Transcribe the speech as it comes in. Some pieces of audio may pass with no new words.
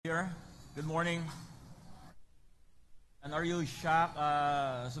there? Good morning. And are you shocked?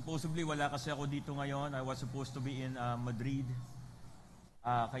 Supposedly wala kasi ako dito ngayon. I was supposed to be in Madrid.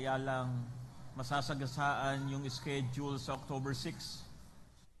 Kaya lang masasagasaan yung schedule sa October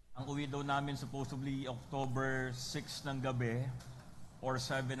 6. Ang uwi daw namin supposedly October 6 ng gabi or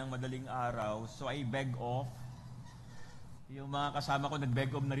 7 ng madaling araw. So I beg off. Yung mga kasama ko nag-beg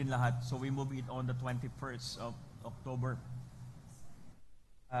off na rin lahat. So we move it on the 21st of October.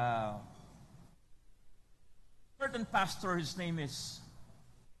 Certain pastor, his name is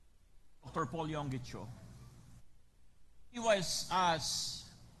Dr. Paul Yonggicho. He was asked,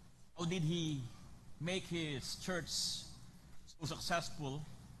 how did he make his church so successful?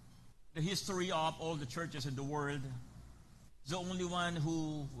 The history of all the churches in the world. The only one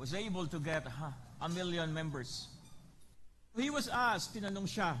who was able to get 1 million members. He was asked, tinanong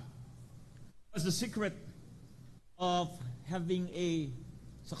siya, what's the secret of having a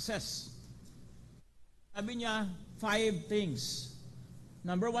success? Sabi niya, 5 things.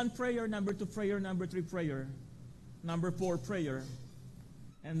 Number 1, prayer. Number 2, prayer. Number 3, prayer. Number 4, prayer.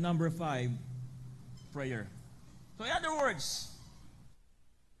 And number 5, prayer. So in other words,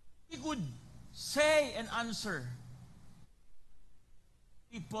 he could say and answer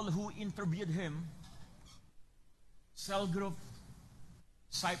people who interviewed him, cell group,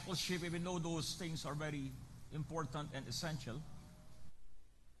 discipleship, even though those things are very important and essential.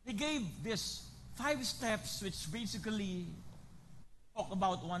 He gave this 5 steps which basically talk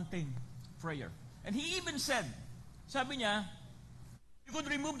about one thing, prayer. And he even said, sabi niya, you could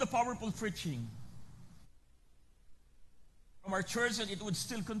remove the powerful preaching from our church and it would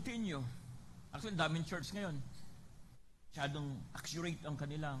still continue. Actually, daming church ngayon. Masyadong accurate ang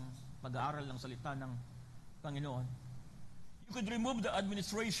kanilang pag-aaral ng salita ng Panginoon. You could remove the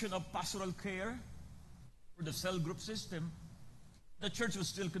administration of pastoral care or the cell group system. The church will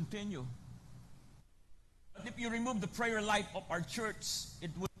still continue. But if you remove the prayer life of our church,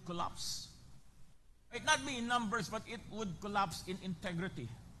 it would collapse. It might not be in numbers, but it would collapse in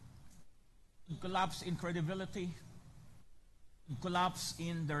integrity. It would collapse in credibility. It would collapse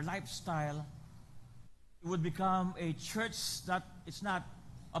in their lifestyle. It would become a church that is not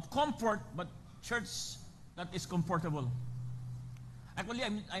of comfort, but church that is comfortable. Actually,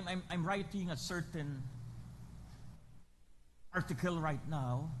 I'm writing a certain article right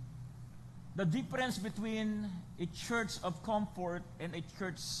now. The difference between a church of comfort and a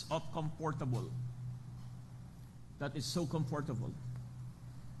church of comfortable. That is so comfortable.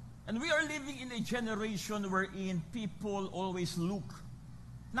 And we are living in a generation wherein people always look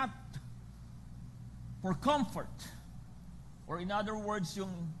not for comfort, or in other words,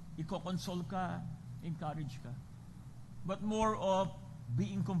 yung i-console ka, encourage ka, but more of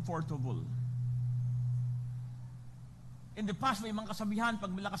being comfortable. In the past, may mga kasabihan,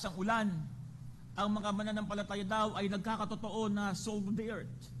 pag malakas ang ulan, ang mga mananampalataya daw ay nagkakatotoo na salt of the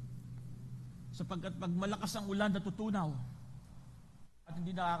earth. Sapagkat pag malakas ang ulan, natutunaw at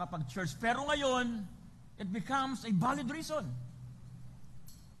hindi nakakapag-church. Pero ngayon, it becomes a valid reason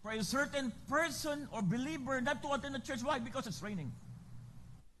for a certain person or believer not to attend the church. Why? Because it's raining.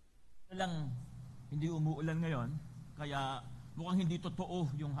 Lang, hindi umuulan ngayon, kaya mukhang hindi totoo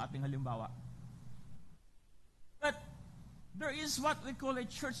yung ating halimbawa. But there is what we call a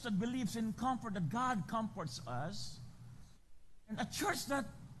church that believes in comfort, that God comforts us, and a church that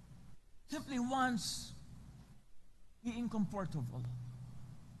simply wants being comfortable.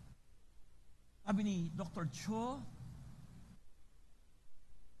 Sabi ni Dr. Cho,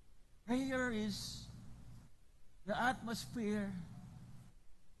 prayer is the atmosphere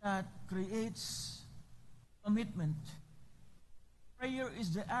that creates commitment. Prayer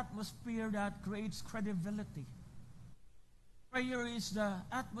is the atmosphere that creates credibility. Prayer is the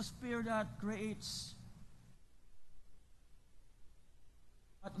atmosphere that creates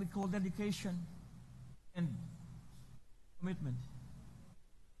what we call dedication and commitment.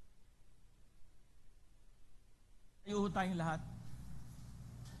 Tayo tayong lahat.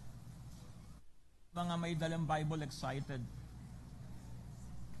 Mga may dalang Bible excited.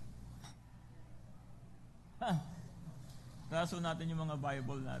 Kaso natin yung mga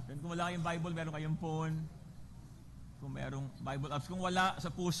Bible natin. Kung wala kayong Bible, meron kayong phone. Kung merong Bible apps. Kung wala, sa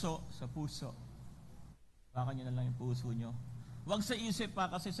puso. Baka nyo na lang yung puso nyo. Huwag sa isip pa,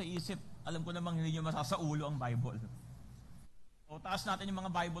 kasi sa isip, alam ko namang hindi nyo masasaulo ang Bible. O taas natin yung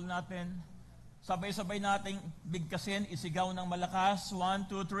mga Bible natin. Sabay-sabay nating bigkasin, isigaw ng malakas. 1,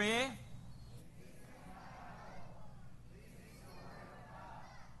 2, 3.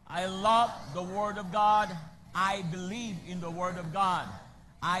 I love the Word of God. I believe in the Word of God.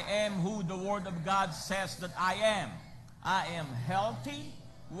 I am who the Word of God says that I am. I am healthy.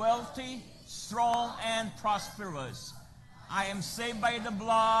 wealthy, strong, and prosperous. I am saved by the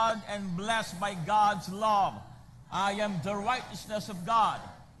blood and blessed by God's love. I am the righteousness of God.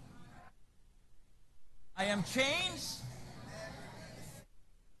 I am changed.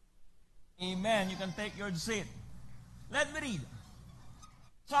 Amen. You can take your seat. Let me read.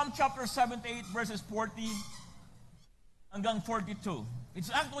 Psalm chapter 78, verses 40 hanggang 42.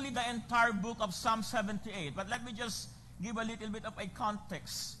 It's actually the entire book of Psalm 78. But let me just give a little bit of a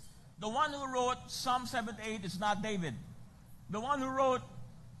context. The one who wrote Psalm 78 is not David. The one who wrote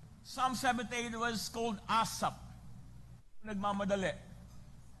Psalm 78 was called Asaph. Nagmamadali.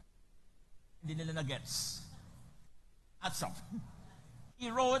 Hindi nila na-gets. Asaph. He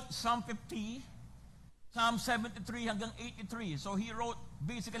wrote Psalm 50, Psalm 73 hanggang 83. So he wrote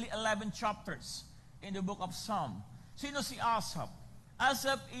basically 11 chapters in the book of Psalm. Sino si Asaph?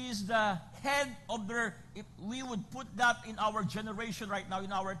 Asaph is the head of their, if we would put that in our generation right now,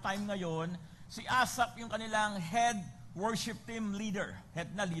 in our time ngayon, si Asaph yung kanilang head worship team leader.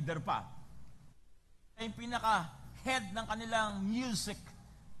 Head na leader pa. Siya yung pinaka-head ng kanilang music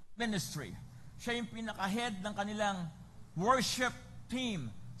ministry. Siya yung pinaka-head ng kanilang worship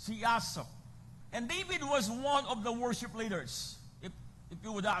team, si Asaph. And David was one of the worship leaders, if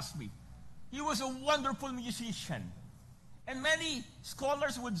you would ask me. He was a wonderful musician. And many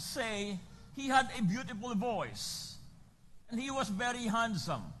scholars would say he had a beautiful voice. And he was very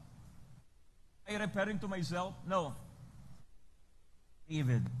handsome. Am I referring to myself? No.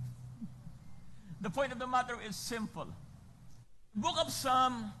 David. The point of the matter is simple. The book of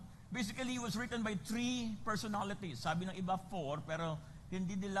Psalm basically was written by 3 personalities. Sabi ng iba 4, pero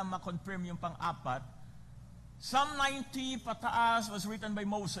hindi nila ma-confirm yung pang-apat. Psalm 90 pataas was written by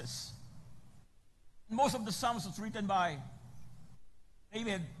Moses. Most of the Psalms was written by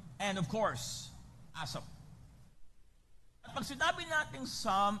David and of course, Asaph. At pag sinabi nating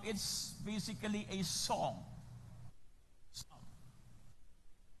Psalm, it's basically a song.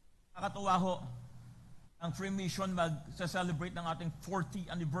 Nakakatuwa ho, ang Free Mission mag-celebrate ng ating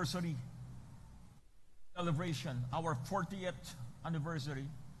 40th anniversary celebration, our 40th anniversary.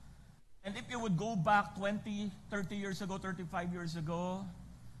 And if you would go back 20, 30 years ago, 35 years ago,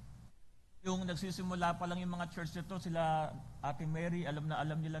 yung nagsisimula pa lang yung mga church nito, sila Ate Mary, alam na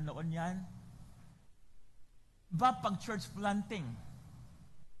alam nila noon yan. Ba pag church planting?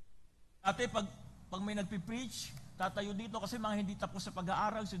 Ate, pag may nagpipreach, tatayo dito kasi mga hindi tapos sa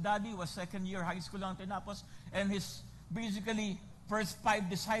pag-aaral. Si Daddy was second year high school lang tinapos. And his basically first 5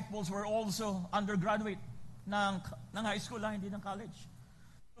 disciples were also undergraduate ng high school lang, hindi ng college.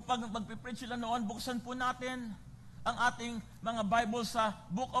 So pag magpipreach sila noon, buksan po natin ang ating mga Bible sa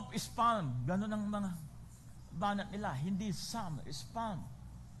Book of Psalm. Ganun ang mga banat nila. Hindi Psalm, Psalm.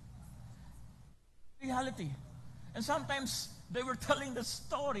 Reality. And sometimes they were telling the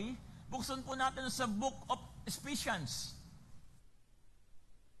story, buksan po natin sa Book of Ephesians.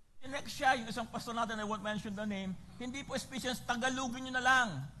 Next siya, yung isang pastor natin, I won't mention the name, hindi po Ephesians, Tagalogin nyo na lang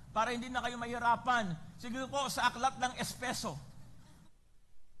para hindi na kayo mahirapan. Siguro po sa aklat ng Espeso.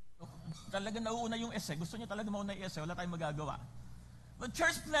 Talaga nauuna yung essay. Gusto niya talaga mauna yung essay. Wala tayong magagawa. But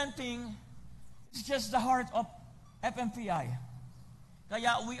church planting is just the heart of FMPI.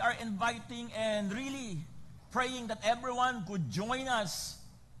 Kaya we are inviting and really praying that everyone could join us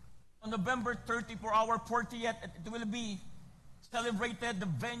on November 30 for our 40th. It will be celebrated. The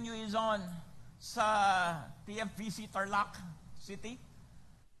venue is on sa TFVC Tarlac City.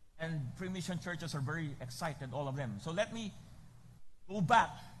 And pre-mission churches are very excited, all of them. So let me go back.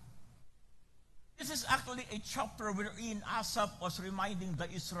 This is actually a chapter wherein Asaph was reminding the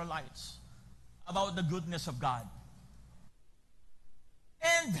Israelites about the goodness of God.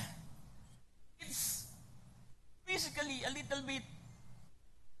 And it's basically a little bit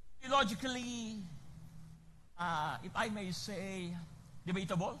theologically, if I may say,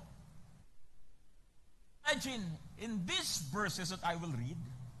 debatable. Imagine, in these verses that I will read,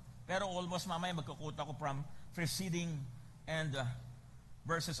 pero almost mamaya magkukota ko from preceding and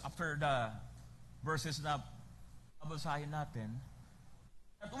verses after the verses na babasahin natin,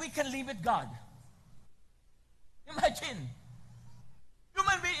 that we can limit God. Imagine,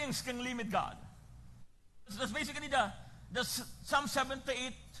 human beings can limit God. That's basically the Psalm 78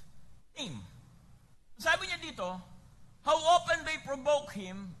 theme. Sabi niya dito, how often they provoke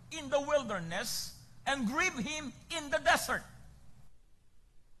him in the wilderness and grieve him in the desert.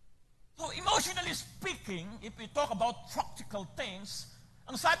 So emotionally speaking, if we talk about practical things,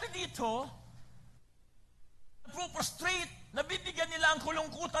 ang sabi dito, frustrate, nabibigyan nila ang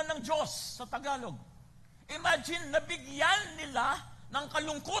kalungkutan ng Diyos sa Tagalog. Imagine, nabigyan nila ng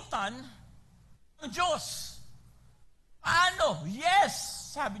kalungkutan ng Diyos. Paano? Yes,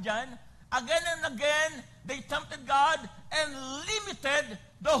 sabi dyan, again and again, they tempted God and limited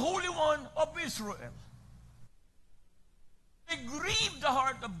the Holy One of Israel. They grieved the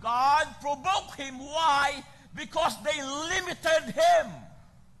heart of God, provoked Him. Why? Because they limited Him.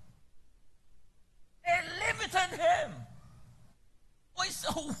 They limited Him. Oh, it's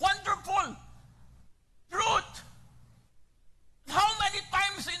a wonderful truth. How many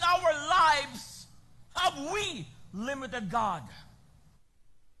times in our lives have we limited God?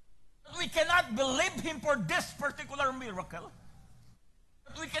 We cannot believe Him for this particular miracle.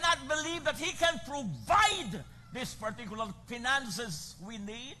 We cannot believe that He can provide this particular finances we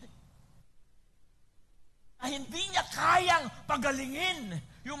need. Na hindi niya kayang pagalingin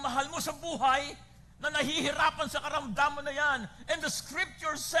yung mahal mo sa buhay na nahihirapan sa karamdaman na yan. And the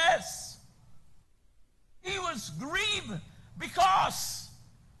scripture says, He was grieved because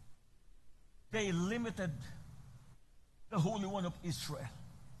they limited the Holy One of Israel.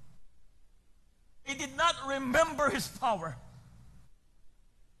 He did not remember His power.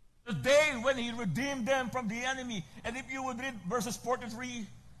 The day when He redeemed them from the enemy. And if you would read verses 43,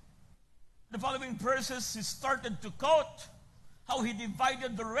 the following verses, He started to quote how He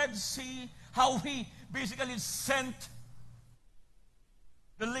divided the Red Sea, how He basically sent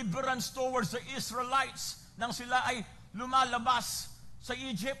deliverance towards the Israelites nang sila ay lumalabas sa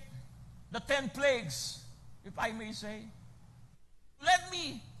Egypt. The 10 plagues, if I may say. Let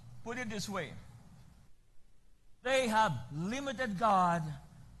me put it this way. They have limited God,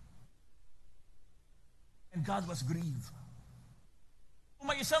 and God was grieved. Kung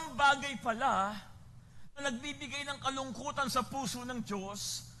may isang bagay pala na nagbibigay ng kalungkutan sa puso ng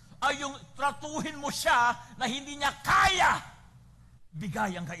Diyos, ay yung tratuhin mo siya na hindi niya kaya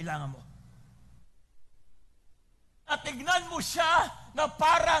bigay ang kailangan mo. At tignan mo siya na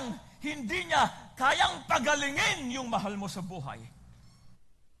parang hindi niya kayang pagalingin yung mahal mo sa buhay.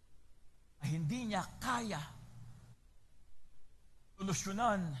 Hindi niya kaya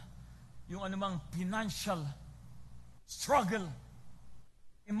solusyonan yung anumang financial struggle,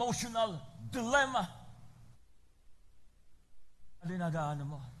 emotional dilemma. Alinagaano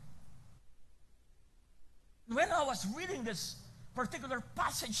mo? When I was reading this particular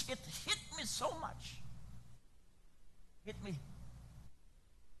passage, it hit me so much. Hit me.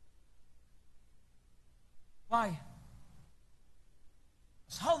 Why?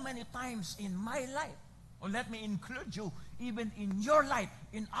 How many times in my life, or let me include you, even in your life,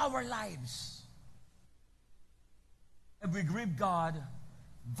 in our lives, have we grieved God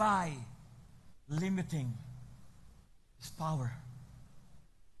by limiting His power?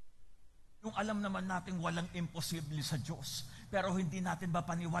 Yung alam naman natin walang imposible sa Diyos, pero hindi natin ba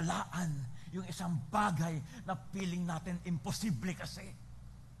paniwalaan yung isang bagay na feeling natin imposible kasi?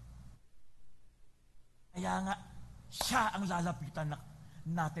 Kaya nga, siya ang lalapitan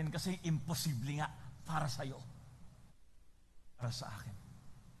natin kasi imposible nga para sa'yo, para sa akin.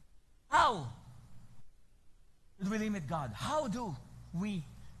 How do we limit God? How do we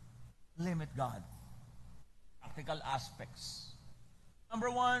limit God? Practical aspects. Number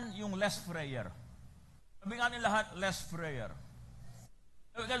 1, yung less prayer. Sabi nga nila lahat, less prayer.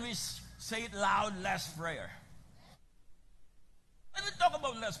 Can we say it loud, less prayer? When we talk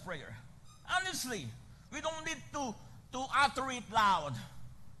about less prayer, honestly, we don't need to utter it loud,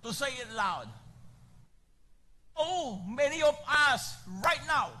 to say it loud. Oh, many of us right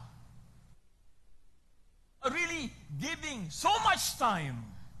now are really giving so much time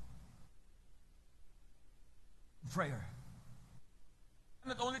to prayer.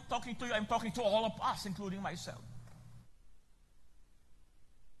 I'm not only talking to you, I'm talking to all of us, including myself.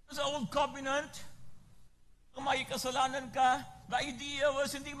 Sa old covenant, kung may kasalanan ka, the idea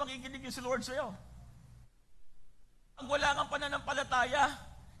was hindi makikinig si Lord sa'yo. Pag wala kang pananampalataya,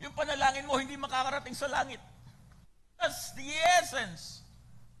 yung panalangin mo hindi makakarating sa langit. That's the essence.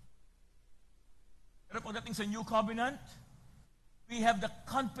 Pero pagdating sa New Covenant, we have the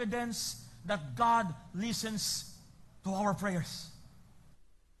confidence that God listens to our prayers.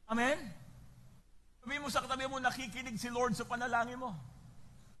 Amen? Sabihin mo sa katabi mo, nakikinig si Lord sa panalangin mo.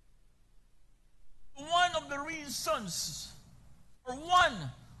 One of the reasons, or one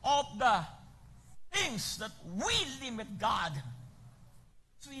of the things that we limit God,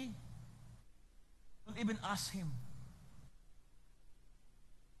 is we don't even ask Him.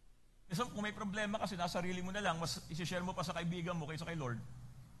 So, kung may problema kasi nasa sarili mo na lang, mas isi-share mo pa sa kaibigan mo kaysa kay Lord.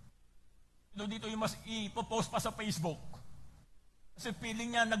 Dito yung mas ipopost pa sa Facebook. Kasi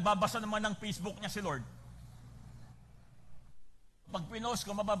feeling niya, nagbabasa naman ng Facebook niya si Lord. Pag pinost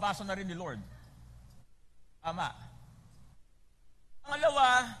ko, mababasa na rin ni Lord. Tama.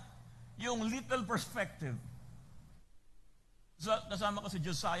 Pangalawa, yung little perspective. Kasama ko si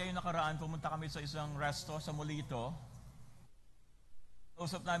Josiah yung nakaraan, pumunta kami sa isang resto sa Molito.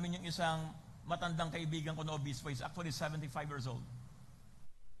 Kausap namin yung isang matandang kaibigan ko na obispo. He's actually 75 years old.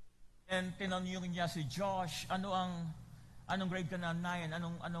 And tinanong niya si Josh, anong grade ka na? 9?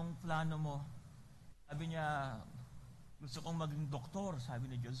 Anong plano mo? Sabi niya, gusto kong maging doktor, sabi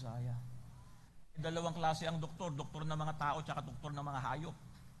ni Josiah. Dalawang klase ang doktor ng mga tao tsaka doktor ng mga hayop.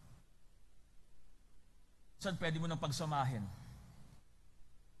 Saan pwede mo nang pagsamahin?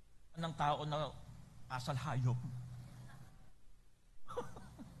 Anong tao na asal hayop?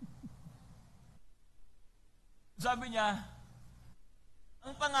 Sabi niya,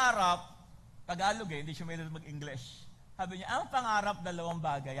 ang pangarap, Tagalog hindi siya may mag-English. Sabi niya, ang pangarap, dalawang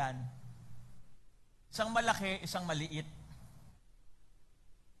bagay yan. Isang malaki, isang maliit.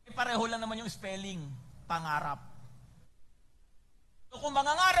 Pareho lang naman yung spelling, pangarap. So kung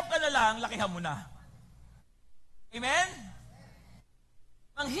mangangarap ka na lang, lakihan mo na. Amen?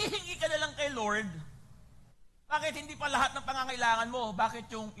 Manghihingi ka na lang kay Lord, bakit hindi pa lahat ng pangangailangan mo? Bakit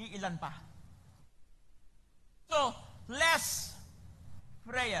yung iilan pa? So, less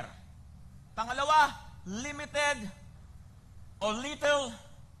prayer. Pangalawa, limited or little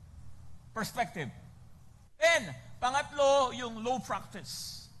perspective. And, pangatlo, yung low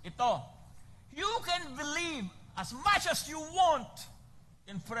practice. Ito, you can believe as much as you want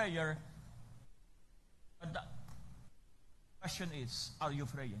in prayer, but the question is, are you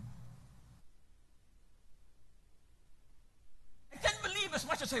praying? I can believe as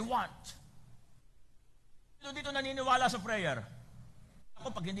much as I want. Sino dito naniniwala sa prayer? Ako,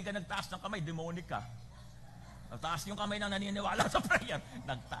 pag hindi ka nagtaas ng kamay, demonic ka. Nagtaas yung kamay ng naniniwala sa prayer.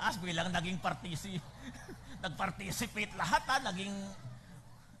 Nagtaas, bilang naging nag-participate lahat naging...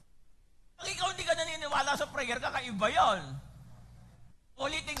 Pag ikaw hindi ka naniniwala sa prayer, kakaiba yun.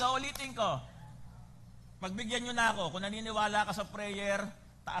 Ulitin ko. Pagbigyan nyo na ako, kung naniniwala ka sa prayer,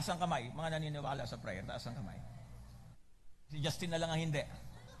 taas ang kamay. Mga naniniwala sa prayer, taas ang kamay. Si Justin na lang ang hindi.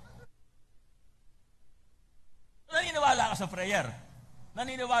 Naniniwala ka sa prayer.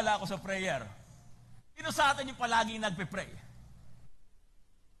 Naniniwala ako sa prayer. Sino sa atin yung palaging nagpe-pray?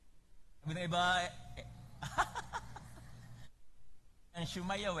 Sabi ng iba, ang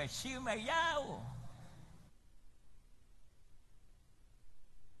shumayaw shumayaw.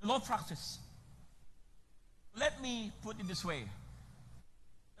 Low practice. Let me put it this way.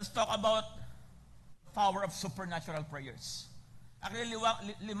 Let's talk about the power of supernatural prayers. Actually,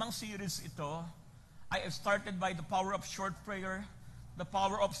 limang series ito. I have started by the power of short prayer, the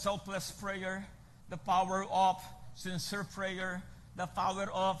power of selfless prayer, the power of sincere prayer, the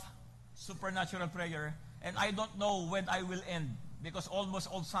power of supernatural prayer, and I don't know when I will end because almost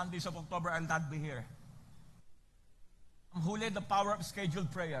all Sundays of October I'll not be here. Ang huli, the power of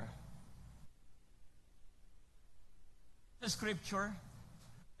scheduled prayer. The scripture,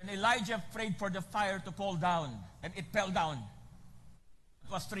 and Elijah prayed for the fire to fall down, and it fell down.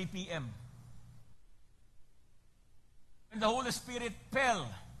 It was 3 p.m. And the Holy Spirit fell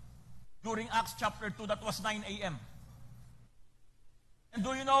during Acts chapter 2, that was 9 a.m. And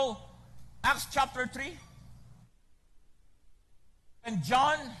do you know Acts chapter 3? And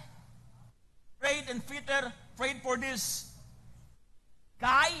John prayed and Peter prayed for this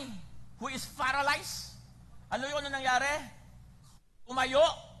guy who is paralyzed. Ano yun na nangyari? Tumayo.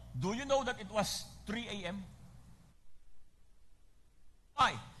 Do you know that it was 3 a.m.?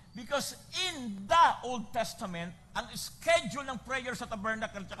 Why? Because in the Old Testament, ang schedule ng prayer sa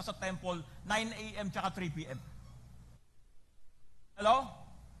tabernacle at sa temple, 9 a.m. at 3 p.m. Hello?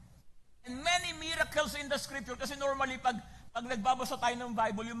 And many miracles in the scripture. Kasi normally, pag nagbabasa tayo ng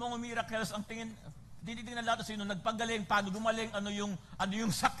Bible, yung mga miracles, ang tinitingnan natin sino nagpagaling, paano gumaling, ano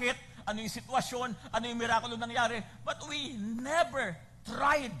yung sakit, ano yung sitwasyon, ano yung miracle nangyari. But we never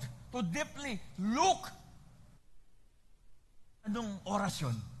tried to deeply look anong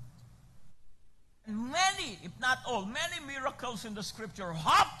orasyon. And many, if not all, many miracles in the scripture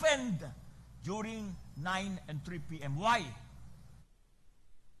happened during 9 and 3 p.m. Why?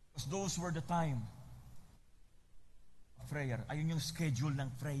 Because those were the time of prayer. Ayun yung schedule ng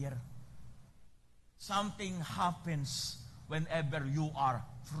prayer. Something happens whenever you are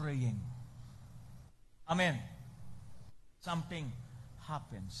praying. Amen. Something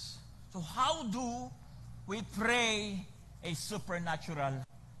happens. So how do we pray a supernatural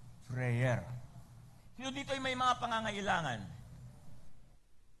prayer? Sino dito ay may mga pangangailangan?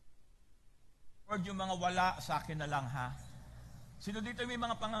 Or yung mga wala, sa akin na lang ha? Sino dito ay may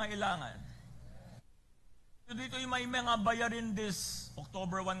mga pangangailangan? Sino dito ay may mga bayarin this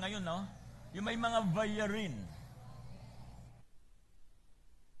October 1 ngayon, no? Yung may mga bayarin.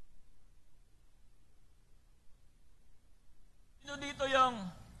 Ito dito yung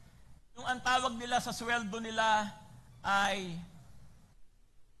ang tawag nila sa sweldo nila ay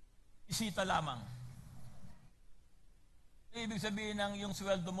bisita lamang. Ibig sabihin ng yung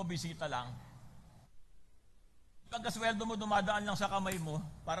sweldo mo, bisita lang. Pagka sweldo mo, dumadaan lang sa kamay mo,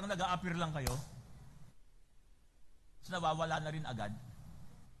 parang nag-a-appear lang kayo. Tapos nawawala na rin agad.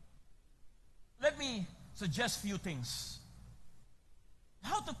 Let me suggest few things.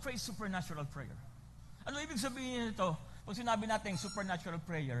 How to pray supernatural prayer. Ano ibig sabihin nito? Pag sinabi natin supernatural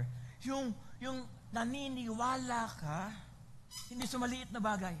prayer, yung naniniwala ka, hindi sa maliit na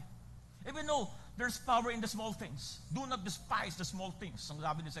bagay. Even though there's power in the small things, do not despise the small things, ang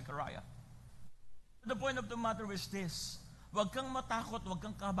sabi ni Zechariah. The point of the matter is this, huwag kang matakot, huwag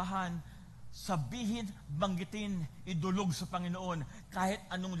kang kabahan, sabihin, banggitin, idulog sa Panginoon, kahit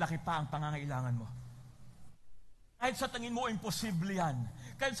anong laki pa ang pangangailangan mo. Kahit sa tingin mo, imposible yan.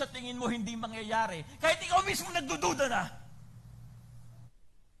 Kahit sa tingin mo, hindi mangyayari. Kahit ikaw mismo nagdududa na.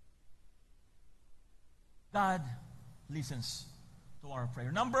 God listens to our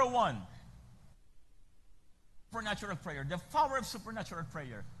prayer. Number one, supernatural prayer. The power of supernatural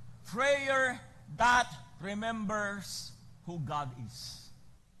prayer. Prayer that remembers who God is.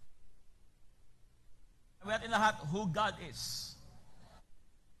 Sabi natin lahat, who God is.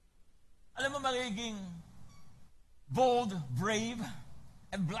 Alam mo, magiging bold, brave,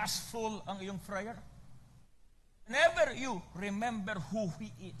 and blessful ang iyong prayer. Whenever you remember who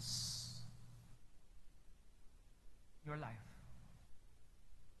He is in your life.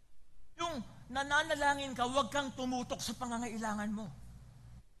 Yung nananalangin ka, huwag kang tumutok sa pangangailangan mo.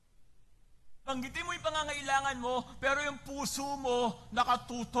 Banggitin mo yung pangangailangan mo, pero yung puso mo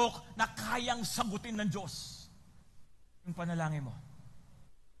nakatutok na kayang sagutin ng Diyos. Yung panalangin mo.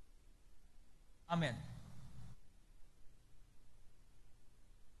 Amen.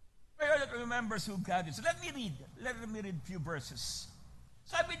 Prayer that remembers who God is. Let me read few verses.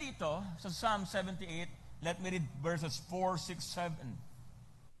 Sabi dito, sa Psalm 78, let me read verses 4, 6, 7.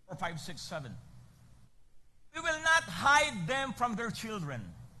 5, 6, 7. We will not hide them from their children,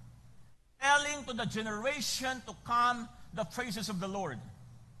 telling to the generation to come the praises of the Lord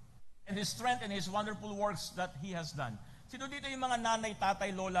and His strength and His wonderful works that He has done. Sino dito yung mga nanay,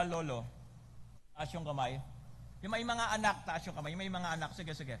 tatay, lola, lolo? Taas yung kamay. Yung may mga anak, taas yung kamay. Yung may mga anak, sige.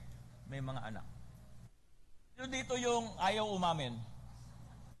 May mga anak. Sino dito yung ayaw umamin?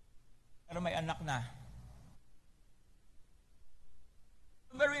 Pero may anak na.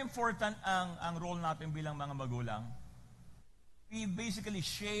 Very important ang role natin bilang mga magulang. We basically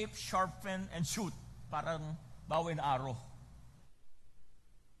shape, sharpen, and shoot. Parang bawi na arrow.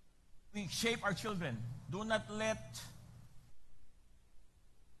 We shape our children. Do not let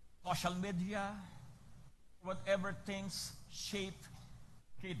social media, whatever things shape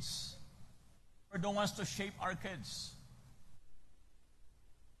kids. We're the ones to shape our kids.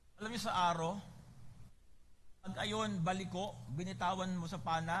 Alam niyo sa arrow, pag ayon, baliko, binitawan mo sa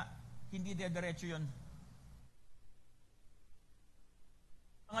pana, hindi diretso yun.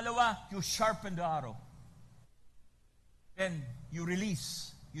 Pangalawa, you sharpen the arrow. Then, you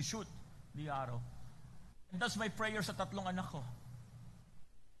release, you shoot the arrow. And that's my prayer sa tatlong anak ko.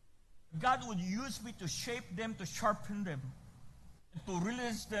 God would use me to shape them, to sharpen them, and to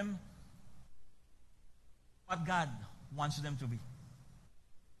release them what God wants them to be.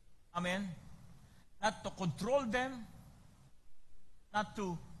 Amen? Not to control them, not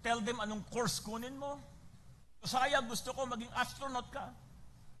to tell them anong course kunin mo. Saya, gusto ko maging astronaut ka.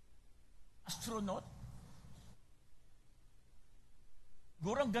 Astronaut?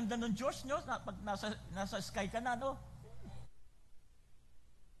 Siguro ang ganda ng Diyos nyo, pag nasa sky ka na, no?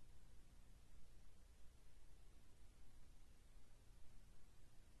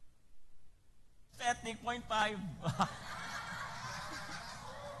 Ethnic 0.5.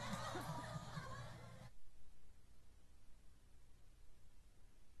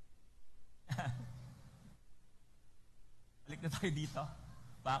 Balik na tayo dito.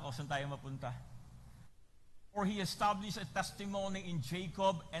 Baka kung saan tayo mapunta. For He established a testimony in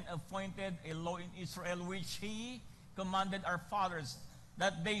Jacob and appointed a law in Israel, which He commanded our fathers,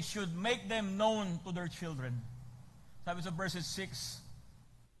 that they should make them known to their children. Sabi sa verses 6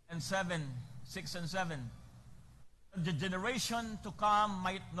 and 7, that the generation to come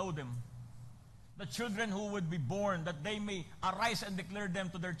might know them. The children who would be born, that they may arise and declare them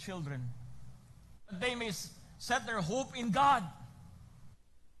to their children. That they may set their hope in God.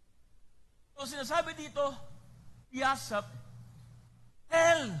 So sinasabi dito, Yasap,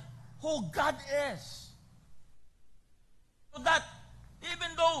 tell who God is. So that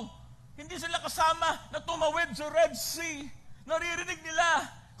even though hindi sila kasama na tumawid sa Red Sea, naririnig nila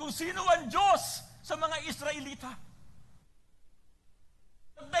kung sino ang Diyos sa mga Israelita.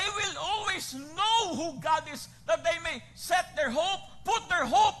 Christians know who God is, that they may set their hope, put their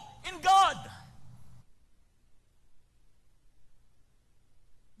hope in God.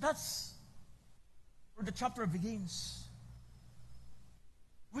 That's where the chapter begins.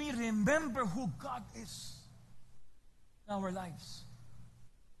 We remember who God is in our lives.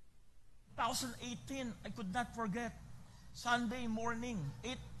 2018, I could not forget, Saturday morning,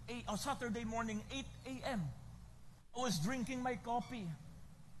 8 a.m. I was drinking my coffee.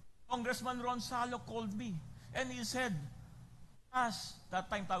 Congressman Ron Salo called me and he said, Paz,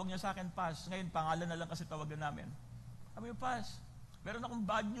 that time tawag niya sa akin, Paz. Ngayon, pangalan na lang kasi tawagan namin. Sabi niya, Paz, meron akong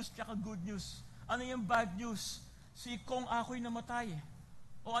bad news tsaka good news. Ano yung bad news? Si Kong Ako'y namatay.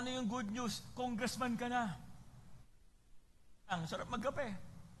 O ano yung good news? Congressman ka na. Ang sarap magkape.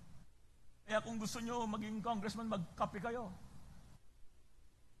 Kaya kung gusto nyo maging congressman, magkape kayo.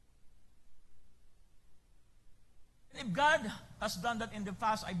 And if God has done that in the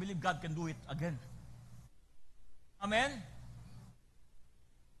past, I believe God can do it again. Amen?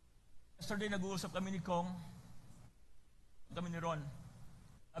 Yesterday, nag-uusap kami ni Kong, kami ni Ron.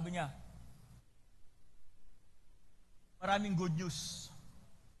 Sabi niya, maraming good news.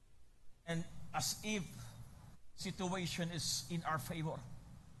 And as if situation is in our favor.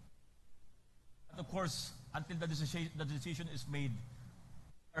 But of course, until the decision is made,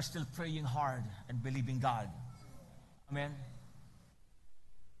 we are still praying hard and believing God. Amen?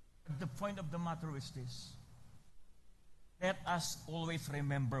 But the point of the matter is this. Let us always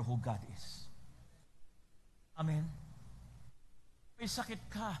remember who God is. Amen? May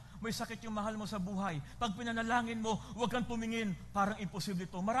sakit ka. May sakit yung mahal mo sa buhay. Pag pinanalangin mo, huwag kang tumingin. Parang imposible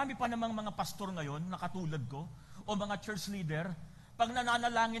ito. Marami pa namang mga pastor ngayon, na katulad ko, o mga church leader, pag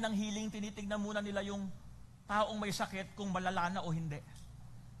nananalangin ng healing, tinitignan muna nila yung taong may sakit kung malala na o hindi.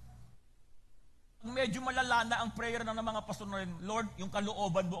 Pag medyo malala na ang prayer ng mga pastor na rin, Lord, yung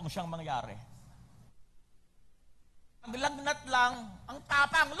kalooban mo ang siyang mangyari. Pag lagnat lang, ang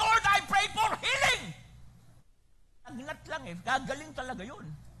tapang, Lord, I pray for healing! Lagnat lang eh. Gagaling talaga yun.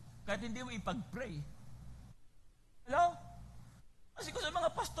 Kahit hindi mo ipag-pray. Hello? Kasi ko sa mga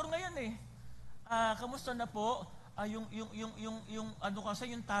pastor ngayon eh. Kamusta na po? Yung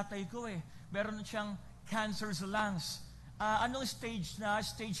tatay ko eh. Meron siyang cancer sa lungs. Anong stage na?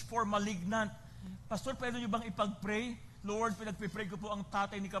 Stage 4 malignant. Pastor, pwede niyo bang ipag-pray? Lord, pinagpipray ko po ang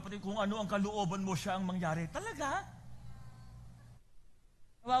tatay ni kapatid kung ano ang kalooban mo siya ang mangyari. Talaga?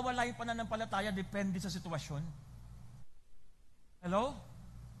 Nawawala yung pananampalataya, depende sa sitwasyon. Hello?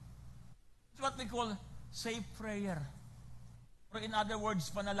 It's what we call safe prayer. Or in other words,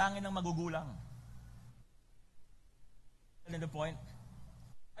 panalangin ng magugulang. And the point,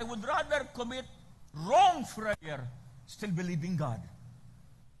 I would rather commit wrong prayer, still believing God.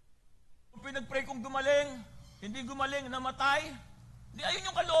 Kung pinag-pray kong gumaling, hindi gumaling, namatay, hindi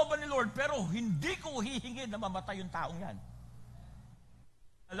ayun yung kalooban ni Lord, pero hindi ko hihingi na mamatay yung taong yan.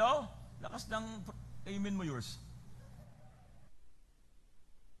 Hello? Lakas ng amen mo yours.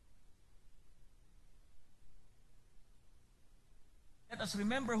 Let us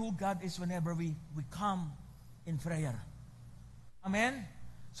remember who God is whenever we come in prayer. Amen?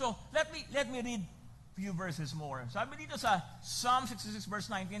 So, let me read a few verses more. Sabi dito sa Psalm 66 verse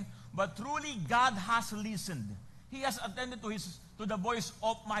 19, but truly God has listened. He has attended to the voice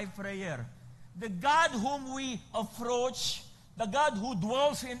of my prayer. The God whom we approach, the God who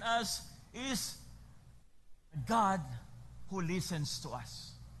dwells in us, is a God who listens to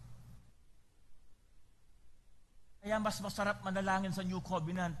us. Kaya mas masarap manalangin sa New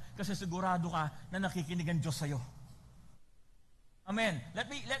Covenant kasi sigurado ka na nakikinig ang Diyos sa'yo. Amen. Let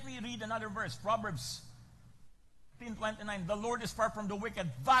me read another verse. Proverbs 15:29. The Lord is far from the wicked,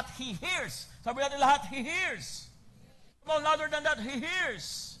 but He hears. Sabi natin lahat, He hears. Come on, louder than that, He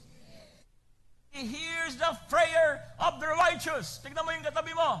hears. He hears the prayer of the righteous. Tignan mo yung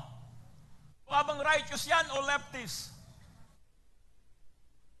katabi mo. Kung abang righteous yan o leftist.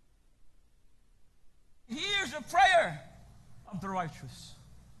 He hears the prayer of the righteous.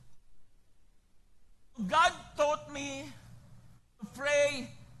 God taught me to pray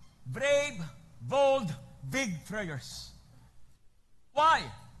brave, bold, big prayers. Why?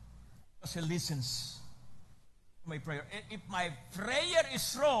 Because He listens to my prayer. If my prayer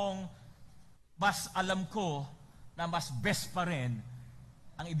is wrong, mas alam ko na mas best pa rin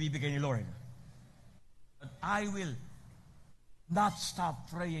ang ibibigay ni Lord. But I will not stop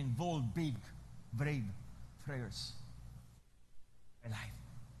praying bold, big, brave prayers in my life.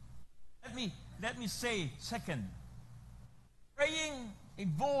 Let me say, second, praying a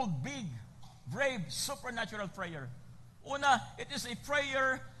bold, big, brave, supernatural prayer. Una, it is a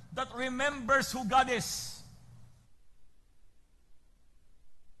prayer that remembers who God is.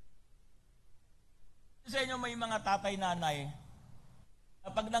 Sa inyo may mga tatay, nanay,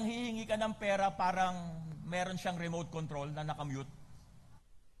 kapag nanghihingi ka ng pera, parang meron siyang remote control na nakamute.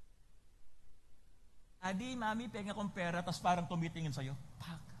 Adi, mami, penga kong pera, tapos parang tumitingin sa'yo.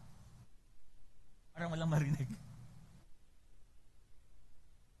 Pak. Parang walang marinig.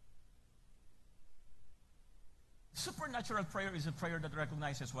 Supernatural prayer is a prayer that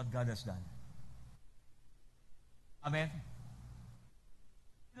recognizes what God has done. Amen?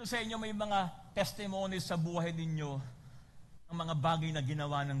 Sa inyo may mga testimonies sa buhay ninyo ng mga bagay na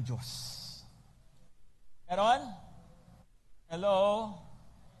ginawa ng Diyos. Meron? Hello?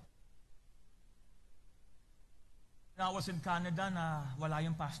 When I was in Canada na wala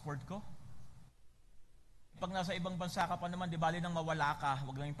yung passport ko. Pag nasa ibang bansa ka pa naman, di bali nang mawala ka,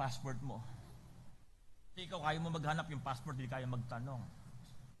 wag lang yung passport mo. Kasi ikaw, kaya mo maghanap yung passport, di kaya magtanong.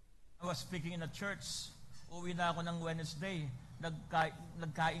 I was speaking in a church. Uwi na ako ng Wednesday.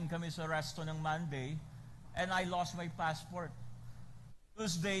 Nagkain kami sa resto ng Monday. And I lost my passport.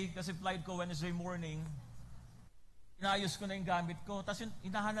 Tuesday, kasi flight ko Wednesday morning, inayos ko na yung gamit ko. Tapos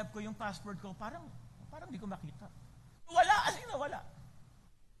hinahanap ko yung passport ko. Parang di ko makita. Wala, as in wala.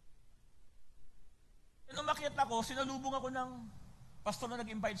 Nung makita ko, sinalubong ako ng pastor na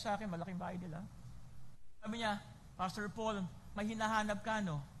nag-invite sa akin. Malaking bahay nila. Sabi niya, Pastor Paul, may hinahanap ka,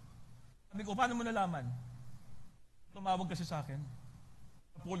 no? Sabi ko, paano mo nalaman? Tumawag kasi sa akin.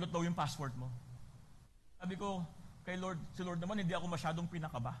 Napulot daw yung passport mo. Sabi ko, kay Lord, si Lord naman, hindi ako masyadong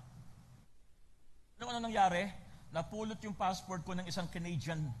pinakaba. Ano nangyari? Napulot yung passport ko ng isang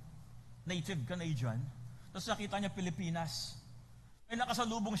Canadian, native Canadian. Tapos nakita niya Pilipinas. May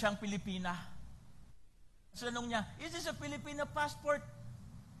nakasalubong siyang Pilipina. Tapos tanong niya, is this a Filipina passport?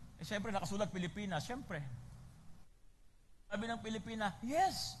 Eh, siyempre, nakasulat Pilipinas. Siyempre. Sabi ng Pilipina,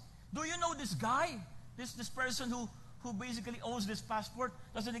 yes. Do you know this guy? This person who basically owns this passport?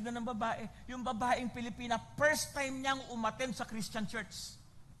 Tapos tinignan ng babae. Yung babaeng Pilipina, first time niyang umattend sa Christian church.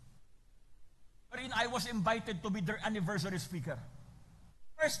 Wherein I was invited to be their anniversary speaker.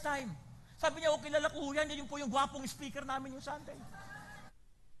 First time. Sabi niya, kilala ko yan. Yan po yung gwapong speaker namin yung Sunday.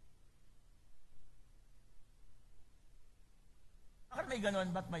 Bakit may ganon?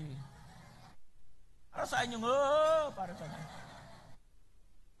 Ba't may... Para saan yung... Oh, para saan?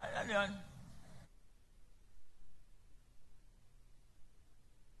 Ano yun?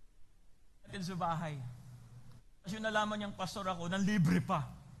 Natin sa bahay. Kasi yung nalaman niyang pastor ako, nang libre pa.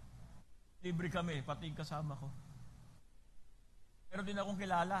 Libre kami, pati yung kasama ko. Pero din akong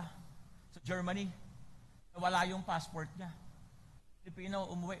kilala sa Germany. Wala yung passport niya.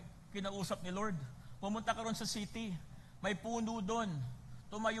 Pilipino, umuwi. Kinausap ni Lord. Pumunta ka ron sa city. May puno doon.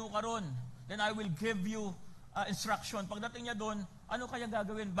 Tumayo ka ron. Then I will give you instruction. Pagdating niya doon, ano kaya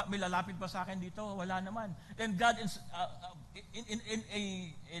gagawin? May lalapit pa sa akin dito? Wala naman. Then God, in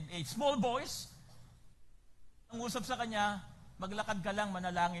a small voice, ang usap sa kanya, maglakad ka lang,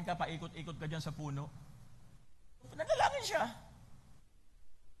 manalangin ka, paikot-ikot ka dyan sa puno. Nanalangin siya.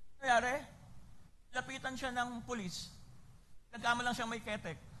 Nangyari? Lapitan siya ng pulis. Nagkama lang siyang may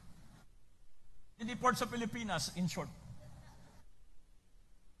ketek. Deport sa Pilipinas, in short.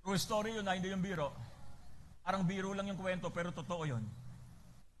 True story yun, hindi yung biro. Parang biro lang yung kwento, pero totoo yun.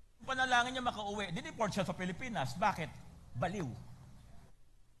 Yung panalangin niya makauwi, deport siya sa Pilipinas. Bakit? Baliw.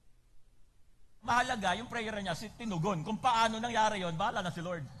 Mahalaga, yung prayer niya, tinugon. Kung paano nangyari yun, bahala na si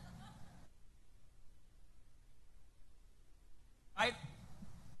Lord. Right?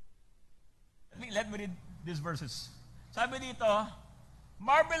 Let me read these verses. Sabi dito,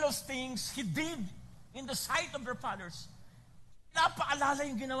 marvelous things He did in the sight of their fathers. Napaalala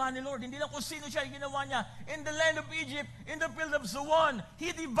yung ginawa ni Lord. Hindi lang kung sino siya yung ginawa niya. In the land of Egypt, in the field of Zoan,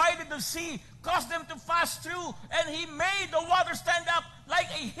 He divided the sea, caused them to pass through, and He made the water stand up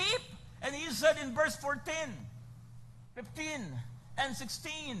like a heap. And He said in verse 14, 15, and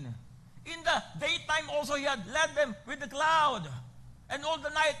 16, in the daytime also He had led them with the cloud, and all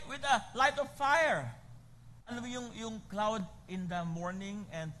the night with a light of fire. Ano yung cloud in the morning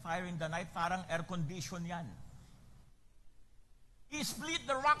and fire in the night? Parang air condition yan. He split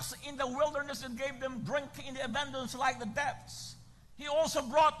the rocks in the wilderness and gave them drink in the abundance like the depths. He also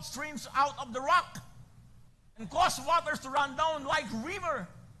brought streams out of the rock and caused waters to run down like river.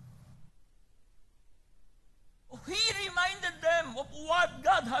 He reminded them of what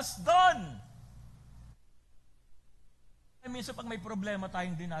God has done. Ay, minsan pag may problema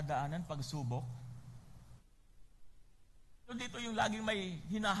tayong dinadaanan, pagsubok, so dito yung laging may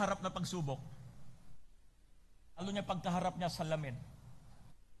hinaharap na pagsubok. Lalo niya pagkaharap niya sa lamin.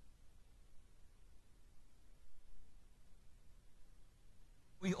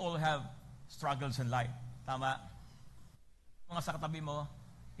 We all have struggles in life. Tama? Mga sa katabi mo,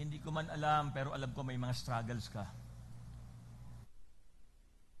 Hindi ko man alam, pero alam ko may mga struggles ka.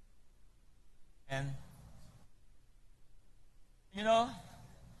 And, you know,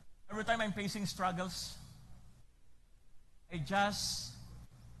 every time I'm facing struggles, I just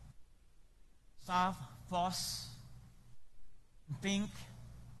stop, pause, and think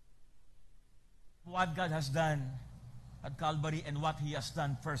what God has done at Calvary and what He has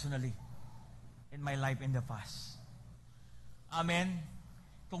done personally in my life in the past. Amen?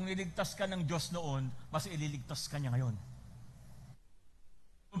 Kung niligtas ka ng Diyos noon, mas ililigtas ka niya ngayon.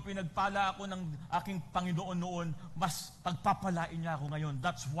 Kung pinagpala ako ng aking Panginoon noon, mas pagpapalain niya ako ngayon.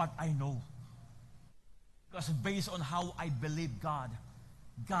 That's what I know. Because based on how I believe God,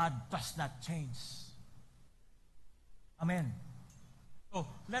 God does not change. Amen. So,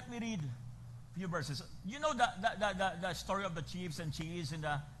 let me read a few verses. You know the story of the chiefs and cheese in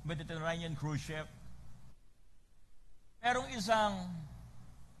the Mediterranean cruise ship? Merong isang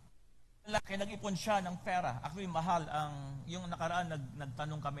lalaki, nag-ipon siya ng pera. Actually, mahal. Yung nakaraan,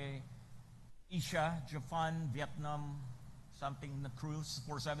 nagtanong kami, Asia, Japan, Vietnam, something na cruise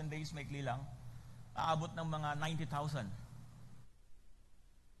for 7 days, maikli lang. Aabot ng mga 90,000.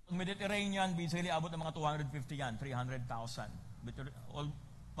 Pag Mediterranean, basically, abot ng mga 250 yan, 300,000.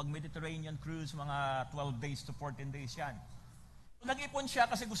 Pag Mediterranean cruise, mga 12 days to 14 days yan. So, nag-ipon siya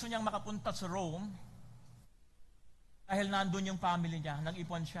kasi gusto niyang makapunta sa Rome, dahil nandun yung family niya,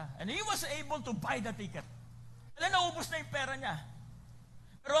 nag-ipon siya. And he was able to buy the ticket. And then naubos na yung pera niya.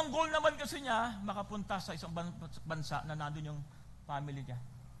 Pero ang goal naman kasi niya, makapunta sa isang bansa na nandun yung family niya.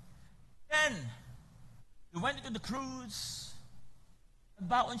 Then, he went into the cruise,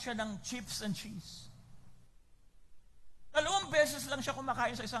 nagbaon siya ng chips and cheese. 2 beses lang siya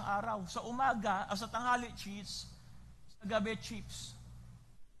kumakain sa isang araw. Sa umaga, sa tanghali, cheese. Sa gabi, chips.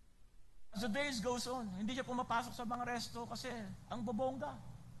 As the days goes on, hindi siya pumapasok sa mga resto kasi ang bobongga.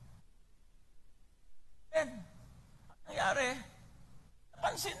 And, nangyari,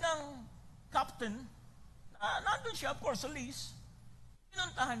 napansin ng captain na nandun siya, of course, sa lease.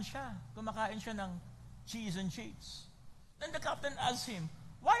 Pinuntahan siya, kumakain siya ng cheese and cheese. Then the captain asked him,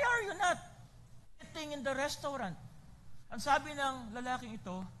 "Why are you not eating in the restaurant?" Ang sabi ng lalaking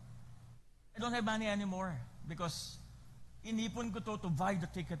ito, "I don't have money anymore because inipon ko to buy the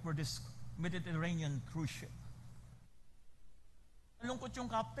ticket for this Mediterranean cruise ship." Nalungkot yung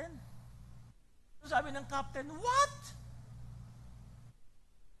captain. Sabi ng captain, "What?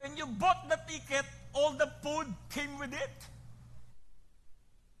 When you bought the ticket, all the food came with it?"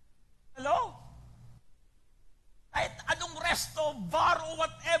 Hello? Kahit anong resto, bar, o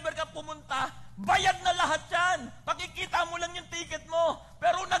whatever ka pumunta, bayad na lahat yan. Pakikita mo lang yung ticket mo,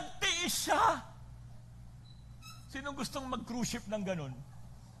 pero nagtiis siya. Sinong gustong mag-cruise ship ng ganun?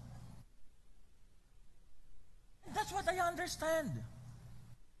 That's what I understand.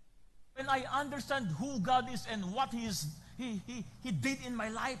 When I understand who God is and what He did in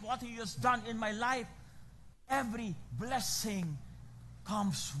my life, what He has done in my life, every blessing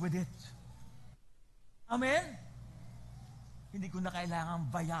comes with it. Amen? Hindi ko na kailangan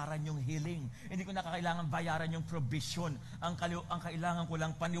bayaran yung healing. Hindi ko na kailangan bayaran yung provision. Ang kailangan ko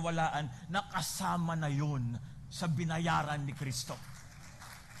lang paniwalaan na kasama na yun sa binayaran ni Kristo.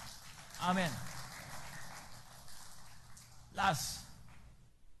 Amen. Last,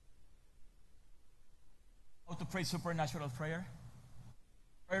 how to pray supernatural prayer.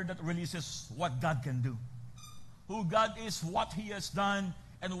 Prayer that releases what God can do. Who God is, what He has done,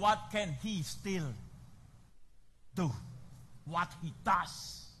 and what can He still do. What He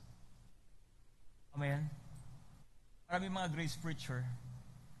does. Amen? Maraming mga grace preacher.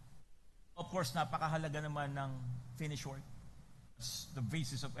 Of course, napakahalaga naman ng finished work. It's the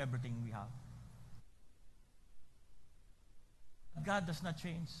basis of everything we have. God does not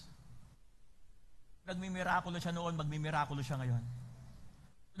change. Nagmimirakulo siya noon, magmimirakulo siya ngayon.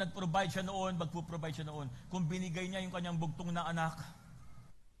 Nag-provide siya noon, magpo-provide siya noon. Kung binigay niya yung kanyang bugtong na anak,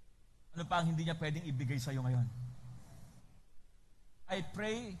 ano pa ang hindi niya pwedeng ibigay sa iyo ngayon? I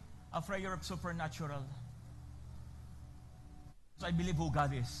pray a prayer of supernatural. Because I believe who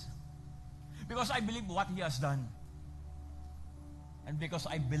God is. Because I believe what He has done. And because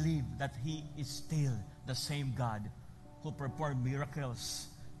I believe that He is still the same God who performed miracles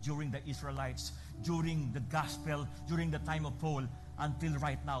during the Israelites, during the gospel, during the time of Paul, until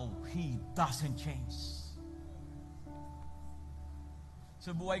right now, He doesn't change.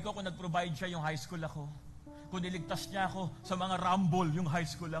 Sa buhay ko, kung nag-provide siya yung high school ako, kung niligtas niya ako sa mga rumble yung high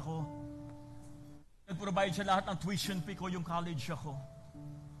school ako, nag-provide siya lahat ng tuition fee ko yung college ako,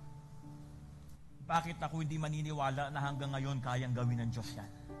 bakit ako hindi maniniwala na hanggang ngayon kayang gawin ng Diyos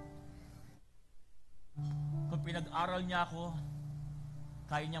yan? Kung pinag-aral niya ako,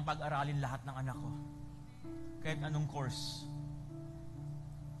 kaya niyang pag-aralin lahat ng anak ko. Kahit anong course.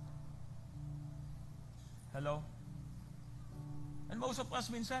 Hello? And most of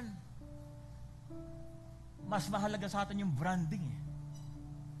us minsan, mas mahalaga sa atin yung branding eh.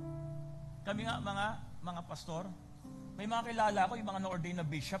 Kami nga mga pastor, may mga kilala ko, yung mga na-ordain na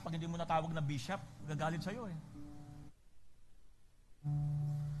bishop, pag hindi mo natawag na bishop, gagalit sa'yo eh.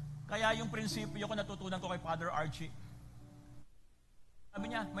 Kaya yung prinsipyo ko natutunan ko kay Father Archie. Sabi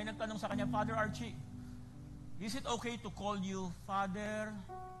niya, may nagtanong sa kanya, Father Archie, is it okay to call you Father,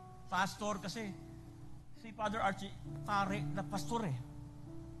 Pastor? Kasi si Father Archie, pare na pastor eh.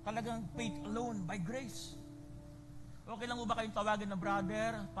 Talagang faith alone, by grace. Okay lang mo ba kayong tawagin na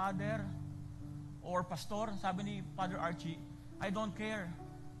brother, father, or pastor? Sabi ni Father Archie, I don't care.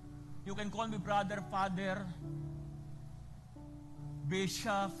 You can call me brother, father,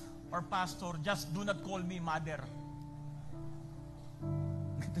 bishop, or pastor. Just do not call me mother.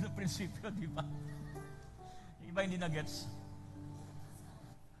 Ito na prinsipyo, di ba? Iba hindi na gets.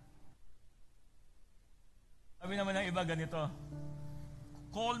 Sabi naman ng iba ganito,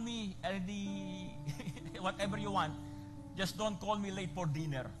 call me whatever you want, just don't call me late for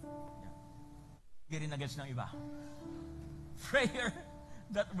dinner. Hindi rin na gets ng iba. Prayer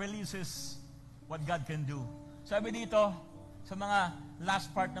that releases what God can do. Sabi dito, sa mga last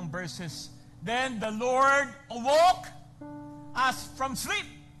part ng verses, then the Lord awoke us from sleep,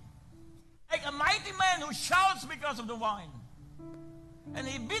 like a mighty man who shouts because of the wine. And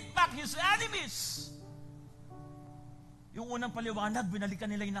he beat back his enemies. Yung unang paliwanag, binalikan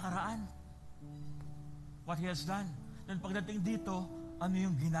nila yung nakaraan. What He has done. Then pagdating dito, ano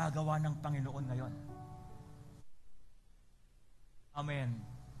yung ginagawa ng Panginoon ngayon? Amen.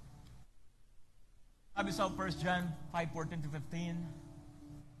 Sabi sa 1 John 5:14-15,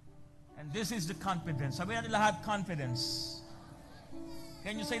 and this is the confidence. Sabi natin lahat, confidence.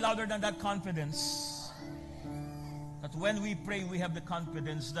 Can you say louder than that, confidence? That when we pray, we have the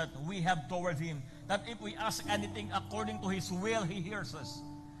confidence that we have toward Him. That if we ask anything according to His will, He hears us.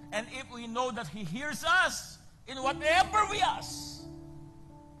 And if we know that He hears us in whatever we ask,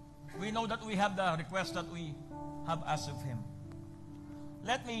 we know that we have the request that we have asked of Him.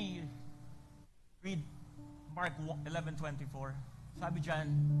 Let me read Mark 11:24. Sabi dyan,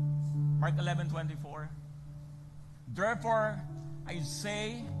 Mark 11:24, Therefore I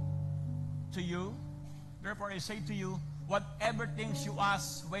say to you, whatever things you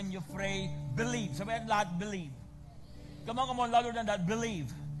ask when you pray, believe. Sabihin lahat, believe. Come on, louder than that,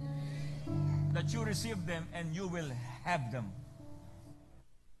 believe. That you receive them and you will have them.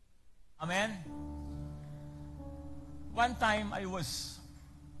 Amen? One time I was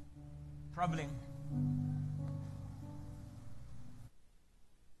traveling.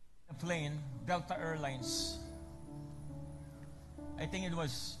 A plane, Delta Airlines. I think it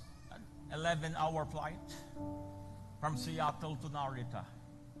was 11-hour flight from Seattle to Narita.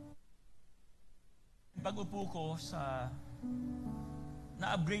 Pag-upo ko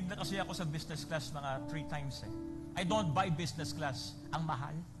na-upgrade na kasi ako sa business class mga 3 times eh. I don't buy business class. Ang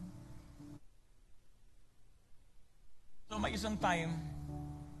mahal. So may isang time,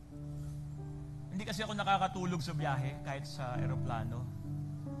 hindi kasi ako nakakatulog sa biyahe kahit sa eroplano.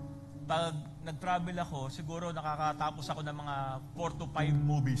 Pag nag-travel ako, siguro nakakatapos ako ng mga 4 to 5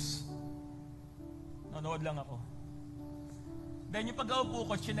 movies. Nanood lang ako. Then yung pag-aupo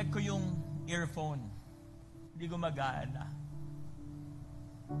ko, chinek ko yung earphone. Hindi gumagana.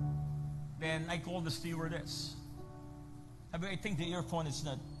 Then I called the stewardess. Sabi, I think the earphone is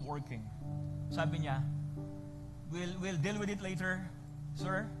not working. Sabi niya, we'll deal with it later,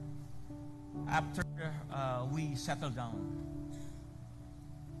 sir, after we settle down.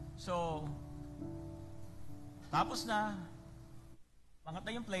 So, tapos na, mangat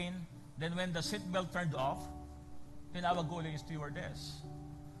na yung plane. Then when the seatbelt turned off, tinawag ko ulit yung stewardess.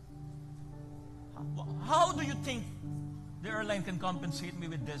 How do you think the airline can compensate me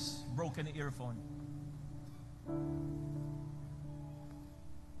with this broken earphone?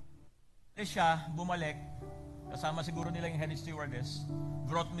 Eh siya, bumalik, kasama siguro nila yung head stewardess,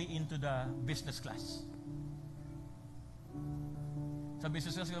 brought me into the business class. Sa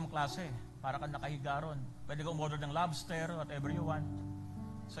business class yung klase, para kang nakahiga ron. Pwede kang order ng lobster, whatever you want.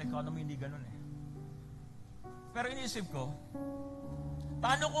 Sa economy, hindi ganun eh. Pero iniisip ko,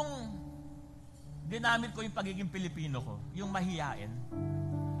 paano kung ginamit ko yung pagiging Pilipino ko, yung mahiyain,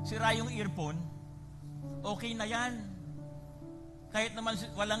 sira yung earphone, okay na yan. Kahit naman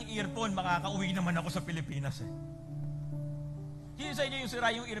walang earphone, makakauwi naman ako sa Pilipinas eh. Sino sa inyo yung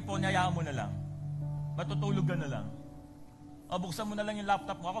sira yung earphone, hayaan mo na lang. Matutulog ka na lang. O buksan mo na lang yung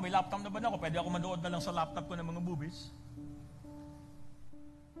laptop mo. Ako, may laptop na ba na ako? Pwede ako manood na lang sa laptop ko ng mga movies.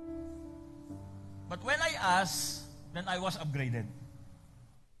 But when I asked, then I was upgraded.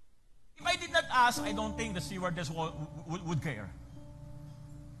 If I did not ask, I don't think the stewardess would care.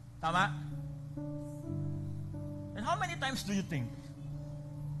 Tama? And how many times do you think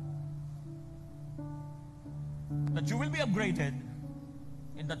that you will be upgraded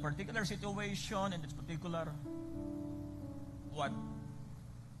in that particular situation, in this particular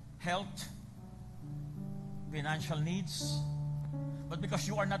health, financial needs, but because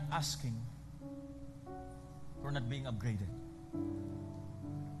you are not asking, you're not being upgraded.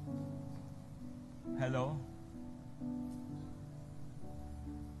 Hello?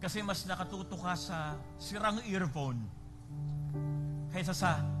 Kasi mas nakatuto ka sa sirang earphone kaysa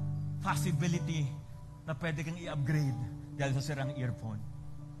sa possibility na pwede kang i-upgrade dahil sa sirang earphone.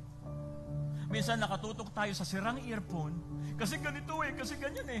 Minsan nakatutok tayo sa sirang earphone kasi ganito kasi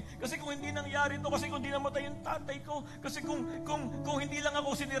ganyan kasi kung hindi nangyari ito, kasi kung hindi namatay yung tatay ko, kasi kung hindi lang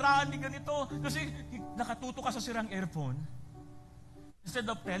ako siniraan ni ganito, kasi nakatutok ka sa sirang earphone. Instead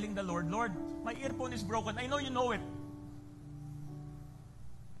of telling the Lord, Lord, my earphone is broken. I know you know it.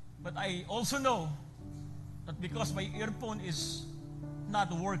 But I also know that because my earphone is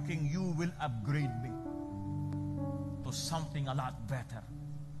not working, you will upgrade me to something a lot better.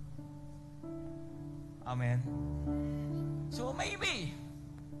 Amen. So maybe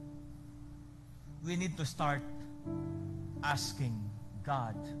we need to start asking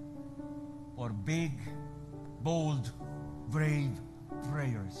God for big, bold, brave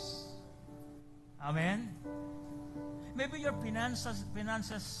prayers. Amen. Maybe your financial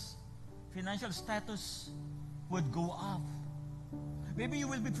status would go up. Maybe you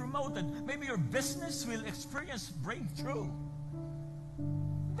will be promoted. Maybe your business will experience breakthrough.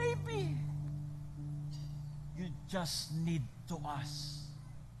 Maybe you just need to ask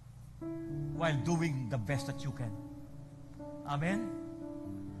while doing the best that you can. Amen?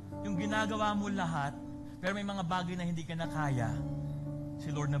 Yung ginagawa mo lahat, pero may mga bagay na hindi ka na kaya,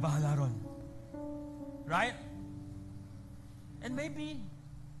 si Lord na bahala ron. Right? And maybe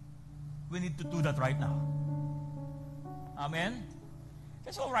we need to do that right now. Amen?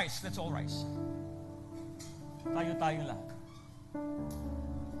 Let's all rise. Let's all rise. Tayo lang.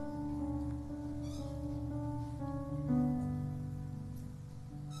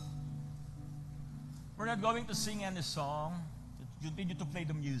 We're not going to sing any song. Continue to play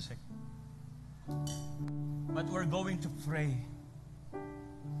the music. But we're going to pray.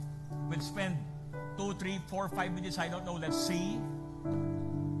 We'll spend 2, 3, 4, 5 minutes, I don't know, let's see.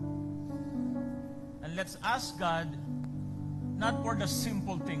 And let's ask God, not for the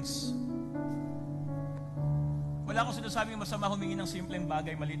simple things. Wala akong sinasabing masama humingi ng simpleng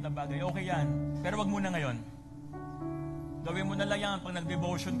bagay, maliit na bagay. Okay yan. Pero wag muna ngayon. Gawin mo na lang yan pag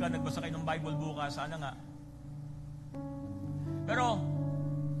nag-devotion ka, nagbasa kayo ng Bible bukas, sana nga. Pero,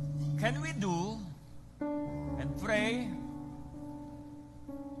 can we do and pray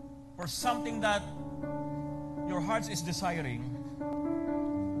for something that your heart is desiring,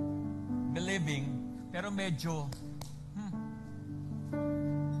 believing, pero medyo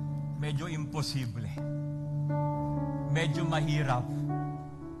imposible. Medyo mahirap.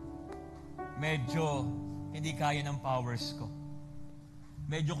 Medyo hindi kaya ng powers ko.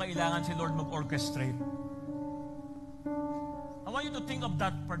 Medyo kailangan si Lord mag-orchestrate. I want you to think of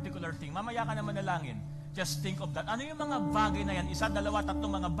that particular thing. Mamaya ka na manalangin. Just think of that. Ano yung mga bagay na yan? 1, 2, 3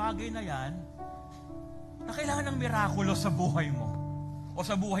 mga bagay na yan na kailangan ng mirakulo sa buhay mo o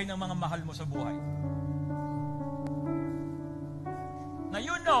sa buhay ng mga mahal mo sa buhay. Na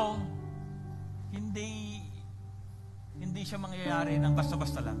you know, hindi siya mangyayari ng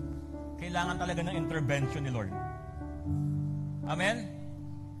basta-basta lang. Kailangan talaga ng intervention ni Lord. Amen?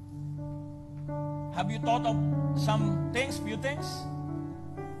 Have you thought of some things, few things?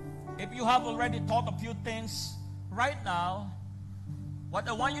 If you have already thought of few things, right now, what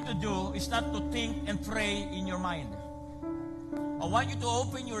I want you to do is not to think and pray in your mind. I want you to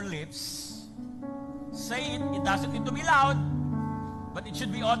open your lips, say it. It doesn't need to be loud, but it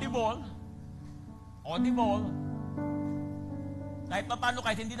should be audible. Audible. Kahit pa paano,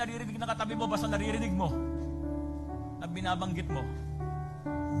 kahit hindi naririnig ng katabi mo, basta naririnig mo na binabanggit mo.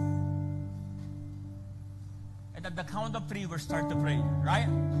 And at the count of 3, we'll start to pray. Right?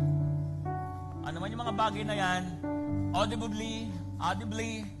 Ano man yung mga bagay na yan, audibly,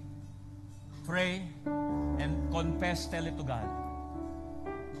 pray, and confess, tell it to God.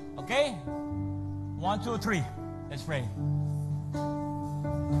 Okay? 1, 2, 3. Let's pray.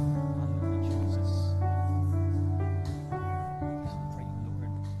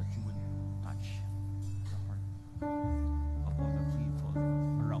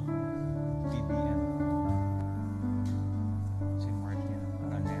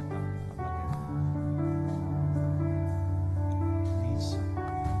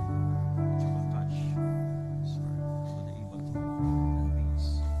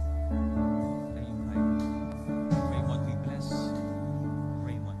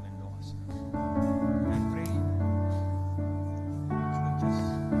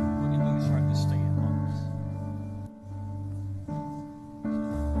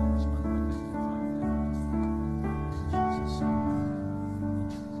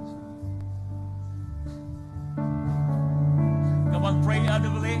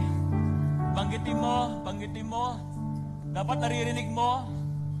 Banggitin mo. Dapat naririnig mo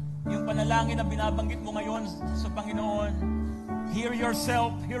yung panalangin na binabanggit mo ngayon sa Panginoon. Hear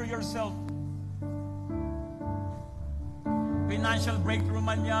yourself. Financial breakthrough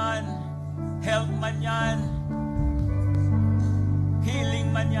man yan, health man yan,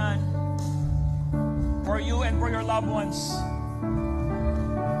 healing man yan, for you and for your loved ones.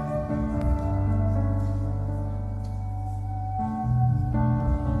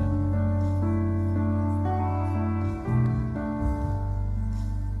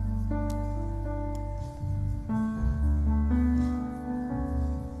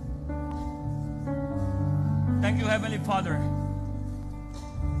 Thank you, Heavenly Father.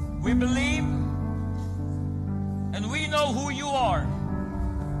 We believe and we know who you are,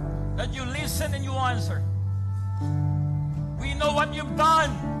 that you listen and you answer. We know what you've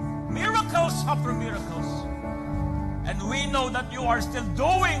done, miracles after miracles. And we know that you are still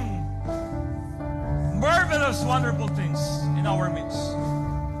doing marvelous, wonderful things in our midst.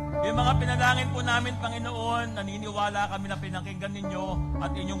 Yung mga pinalangin po namin, Panginoon, naniniwala kami na pinakinggan ninyo at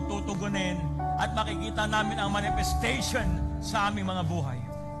inyong tutugunin at makikita namin ang manifestation sa aming mga buhay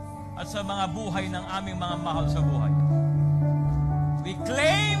at sa mga buhay ng aming mga mahal sa buhay. We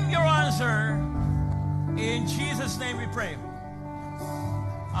claim your answer. In Jesus' name we pray.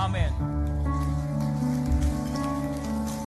 Amen.